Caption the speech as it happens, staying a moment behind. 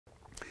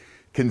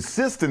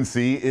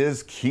Consistency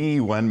is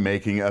key when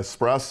making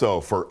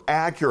espresso. For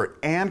accurate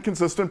and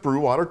consistent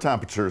brew water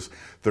temperatures,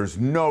 there's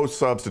no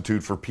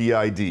substitute for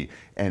PID.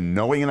 And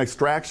knowing an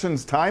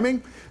extraction's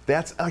timing,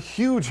 that's a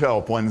huge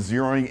help when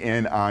zeroing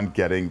in on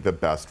getting the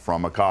best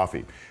from a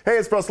coffee. Hey,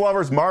 espresso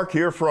lovers, Mark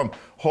here from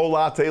Whole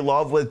Latte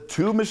Love with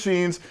two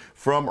machines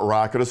from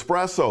Rocket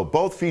Espresso.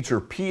 Both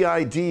feature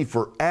PID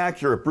for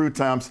accurate brew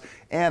temps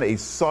and a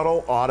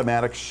subtle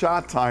automatic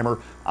shot timer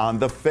on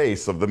the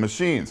face of the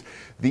machines.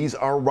 These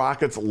are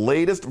Rocket's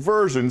latest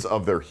versions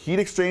of their heat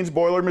exchange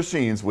boiler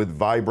machines with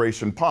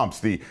vibration pumps.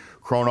 The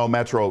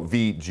Cronometro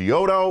V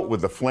Giotto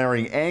with the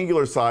flaring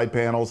angular side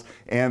panels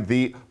and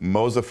the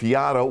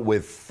Mozzafiato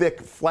with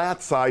thick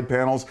flat side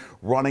panels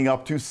running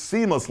up to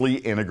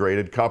seamlessly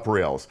integrated cup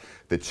rails.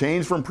 The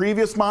change from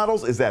previous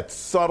models is that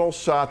subtle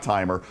shot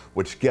timer,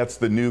 which gets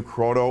the new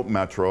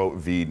Cronometro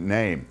V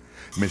name.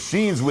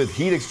 Machines with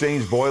heat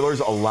exchange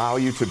boilers allow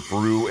you to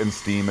brew and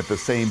steam at the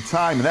same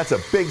time, and that's a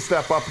big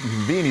step up in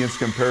convenience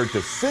compared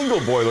to single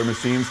boiler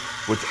machines,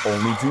 which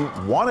only do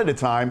one at a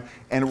time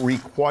and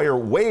require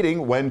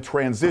waiting when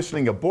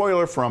transitioning a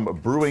boiler from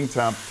brewing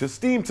temp to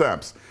steam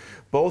temps.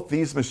 Both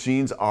these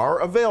machines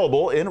are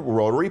available in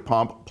rotary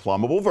pump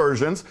plumbable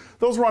versions.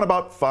 Those run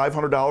about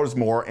 $500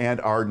 more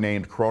and are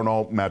named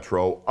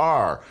Cronometro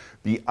R.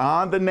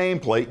 Beyond the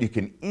nameplate, you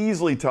can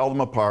easily tell them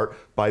apart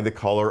by the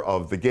color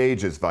of the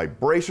gauges.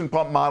 Vibration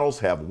pump models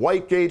have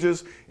white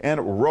gauges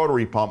and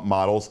rotary pump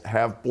models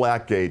have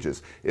black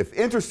gauges. If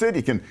interested,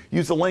 you can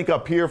use the link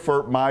up here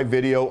for my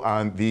video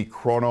on the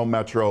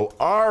Cronometro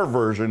R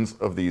versions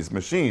of these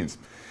machines.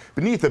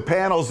 Beneath the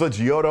panels, the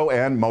Giotto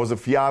and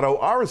Mozzafiato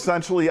are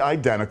essentially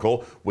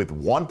identical with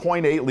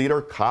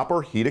 1.8-liter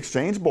copper heat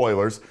exchange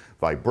boilers,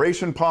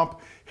 vibration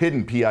pump,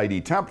 hidden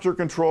PID temperature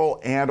control,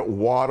 and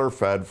water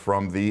fed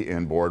from the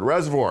inboard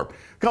reservoir.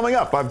 Coming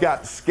up, I've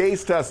got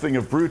Scace testing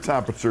of brew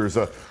temperatures,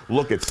 a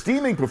look at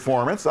steaming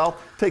performance. I'll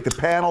take the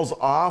panels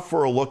off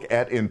for a look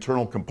at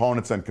internal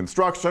components and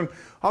construction.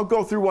 I'll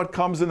go through what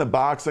comes in the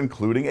box,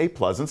 including a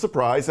pleasant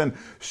surprise, and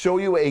show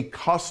you a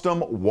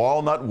custom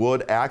walnut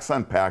wood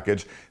accent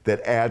package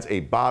that adds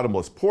a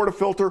bottomless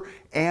portafilter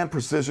and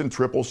precision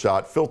triple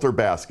shot filter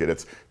basket.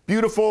 It's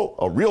beautiful,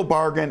 a real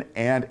bargain,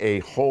 and a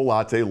Whole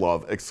Latte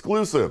Love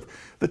exclusive.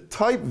 The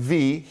Type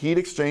V heat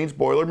exchange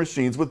boiler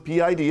machines with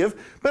PID have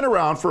been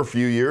around for a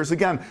few years.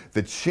 Again,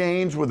 the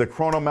change with the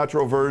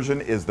Cronometro version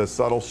is the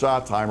subtle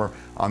shot timer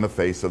on the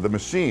face of the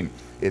machine.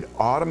 It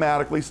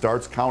automatically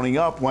starts counting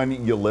up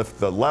when you lift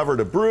the lever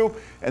to brew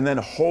and then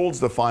holds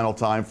the final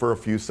time for a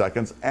few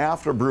seconds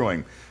after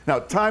brewing. Now,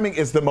 timing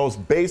is the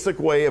most basic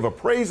way of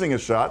appraising a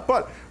shot,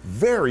 but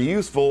very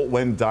useful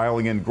when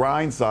dialing in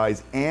grind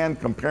size and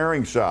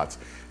comparing shots.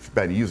 If you've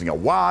been using a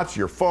watch,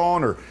 your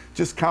phone, or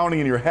just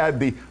counting in your head,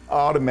 the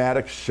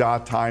automatic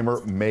shot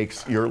timer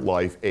makes your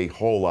life a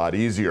whole lot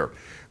easier.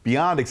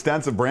 Beyond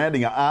extensive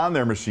branding on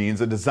their machines,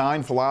 the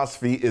design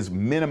philosophy is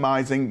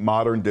minimizing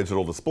modern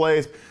digital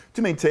displays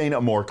to maintain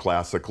a more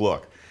classic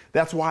look.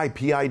 That's why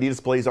PID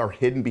displays are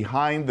hidden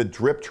behind the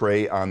drip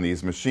tray on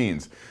these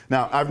machines.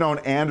 Now, I've known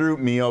Andrew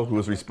Mio, who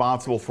is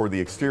responsible for the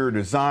exterior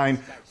design,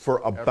 for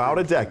about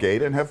a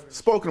decade and have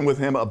spoken with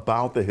him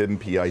about the hidden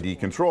PID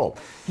control.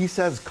 He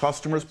says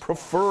customers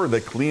prefer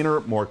the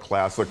cleaner, more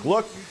classic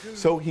look,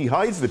 so he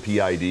hides the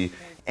PID,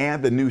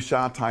 and the new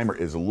shot timer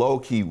is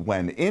low-key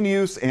when in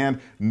use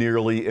and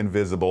nearly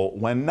invisible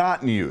when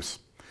not in use.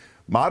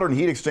 Modern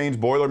heat exchange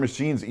boiler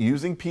machines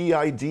using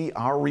PID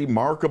are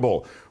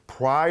remarkable.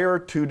 Prior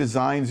to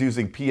designs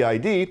using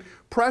PID,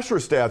 pressure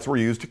stats were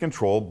used to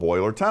control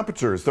boiler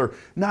temperatures. They're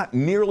not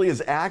nearly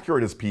as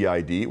accurate as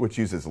PID, which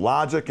uses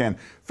logic and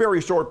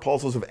very short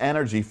pulses of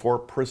energy for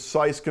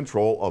precise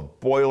control of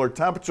boiler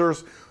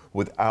temperatures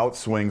without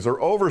swings or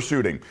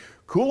overshooting.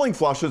 Cooling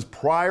flushes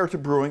prior to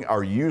brewing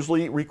are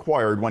usually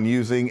required when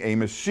using a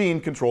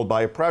machine controlled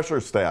by a pressure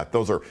stat.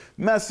 Those are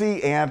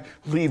messy and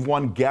leave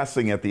one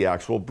guessing at the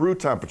actual brew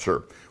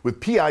temperature.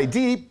 With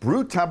PID,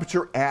 brew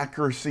temperature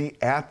accuracy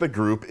at the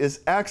group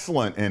is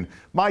excellent. In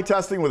my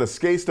testing with a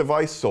Scace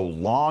device, so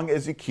long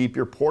as you keep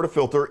your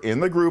portafilter in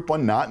the group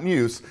when not in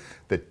use,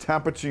 the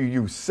temperature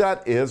you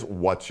set is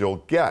what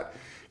you'll get.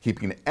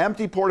 Keeping an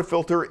empty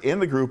portafilter in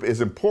the group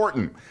is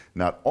important.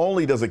 Not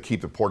only does it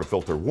keep the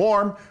portafilter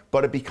warm,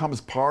 but it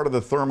becomes part of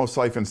the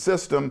thermosiphon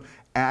system,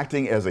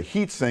 acting as a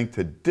heat sink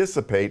to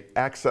dissipate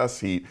excess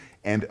heat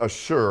and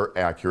assure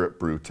accurate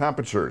brew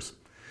temperatures.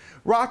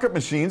 Rocket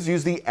machines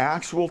use the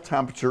actual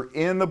temperature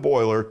in the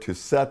boiler to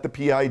set the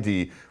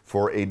PID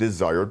for a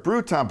desired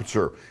brew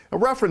temperature. A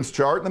reference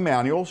chart in the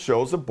manual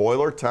shows the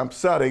boiler temp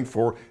setting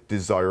for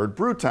desired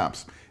brew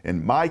temps.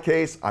 In my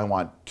case, I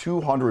want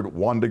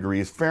 201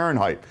 degrees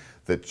Fahrenheit.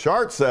 The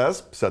chart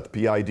says set the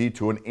PID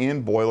to an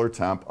in-boiler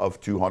temp of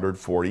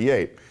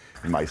 248.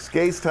 In my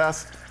Scace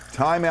test,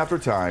 time after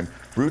time,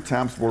 brew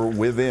temps were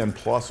within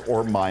plus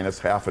or minus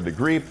half a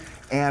degree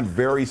and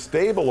very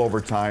stable over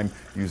time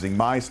using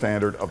my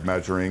standard of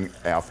measuring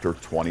after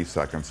 20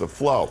 seconds of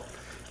flow.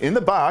 In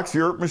the box,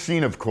 your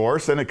machine, of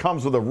course, and it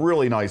comes with a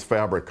really nice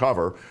fabric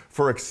cover.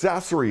 For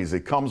accessories,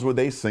 it comes with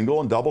a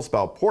single and double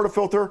spout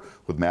portafilter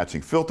with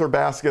matching filter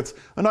baskets,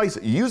 a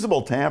nice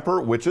usable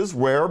tamper, which is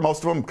rare.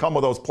 Most of them come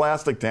with those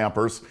plastic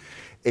tampers,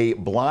 a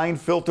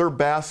blind filter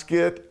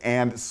basket,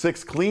 and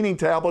 6 cleaning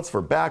tablets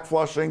for back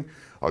flushing,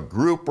 a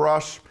group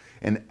brush,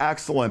 an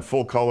excellent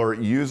full-color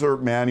user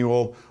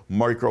manual,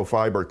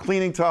 microfiber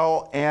cleaning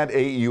towel, and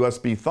a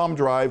USB thumb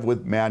drive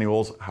with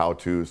manuals,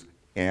 how-tos,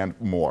 and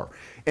more.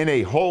 In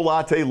a Whole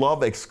Latte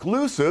Love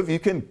exclusive, you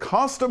can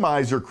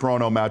customize your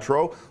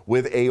Cronometro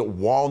with a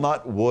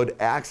walnut wood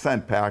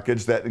accent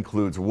package that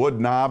includes wood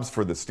knobs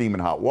for the steam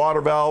and hot water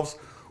valves,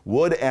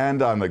 wood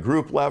end on the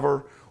group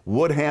lever,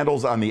 wood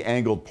handles on the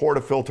angled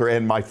portafilter,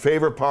 and my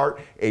favorite part,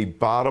 a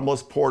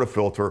bottomless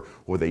portafilter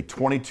with a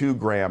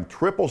 22-gram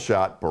triple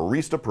shot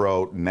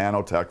Baristapro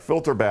nanotech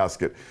filter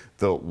basket.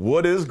 The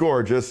wood is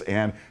gorgeous,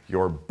 and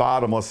your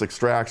bottomless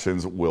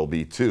extractions will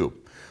be too.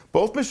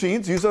 Both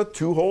machines use a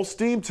 2-hole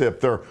steam tip.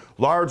 Their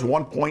large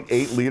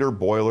 1.8-liter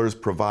boilers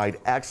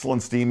provide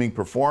excellent steaming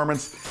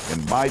performance.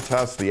 In my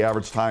test, the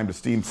average time to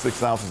steam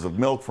 6 ounces of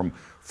milk from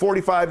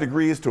 45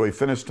 degrees to a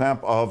finished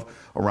temp of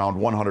around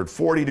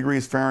 140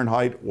 degrees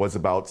Fahrenheit was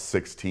about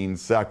 16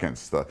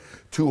 seconds. The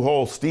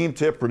 2-hole steam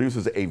tip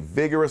produces a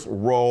vigorous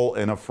roll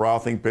in a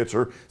frothing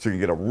pitcher, so you can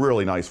get a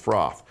really nice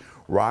froth.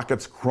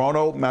 Rocket's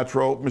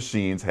Cronometro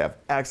machines have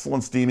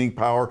excellent steaming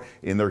power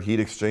in their heat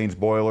exchange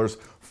boilers.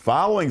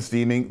 Following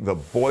steaming, the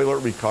boiler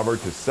recovered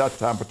to set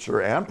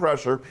temperature and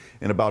pressure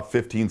in about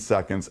 15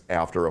 seconds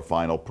after a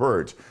final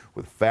purge.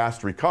 With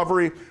fast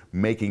recovery,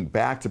 making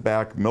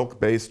back-to-back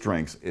milk-based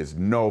drinks is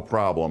no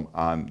problem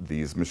on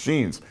these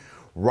machines.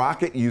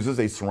 Rocket uses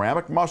a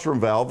ceramic mushroom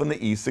valve in the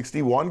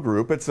E61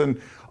 group. It's an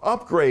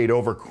upgrade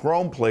over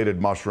chrome-plated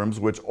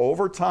mushrooms, which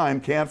over time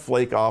can't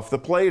flake off the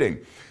plating.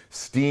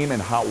 Steam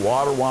and hot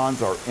water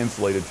wands are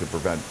insulated to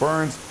prevent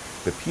burns.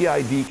 The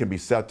PID can be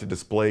set to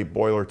display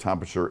boiler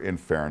temperature in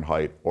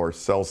Fahrenheit or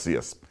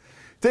Celsius.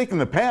 Taking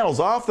the panels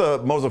off, the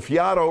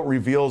Mozzafiato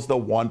reveals the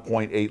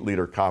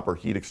 1.8-liter copper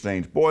heat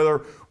exchange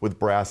boiler with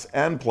brass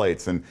end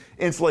plates. An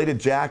insulated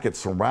jacket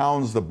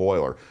surrounds the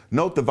boiler.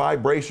 Note the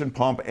vibration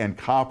pump and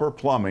copper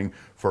plumbing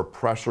for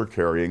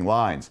pressure-carrying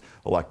lines.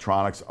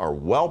 Electronics are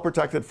well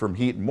protected from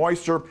heat and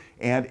moisture,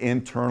 and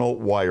internal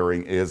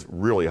wiring is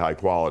really high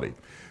quality.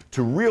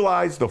 To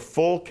realize the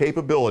full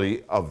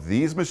capability of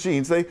these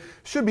machines, they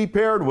should be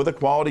paired with a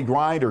quality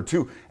grinder.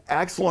 2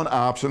 excellent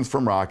options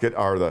from Rocket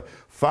are the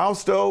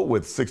Fausto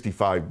with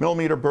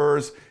 65mm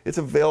burrs. It's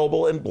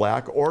available in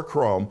black or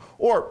chrome,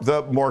 or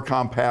the more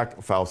compact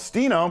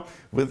Faustino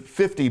with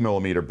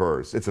 50mm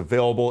burrs. It's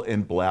available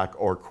in black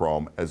or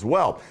chrome as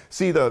well.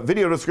 See the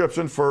video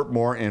description for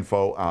more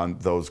info on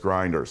those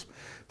grinders.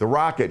 The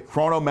Rocket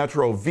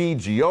Cronometro V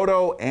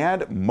Giotto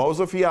and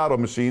Mozzafiato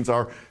machines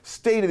are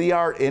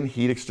state-of-the-art in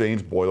heat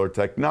exchange boiler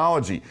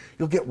technology.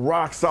 You'll get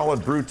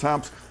rock-solid brew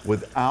temps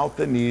without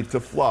the need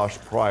to flush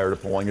prior to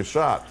pulling a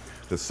shot.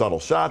 The subtle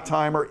shot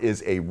timer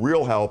is a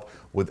real help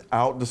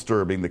without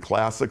disturbing the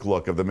classic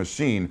look of the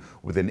machine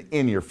with an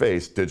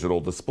in-your-face digital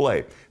display.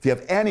 If you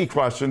have any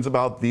questions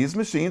about these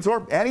machines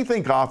or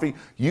anything coffee,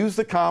 use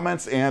the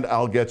comments and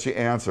I'll get you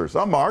answers.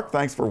 I'm Mark,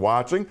 thanks for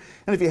watching.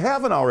 And if you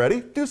haven't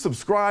already, do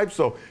subscribe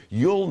so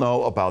you'll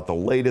know about the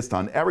latest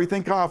on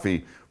everything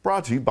coffee,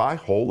 brought to you by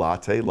Whole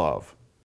Latte Love.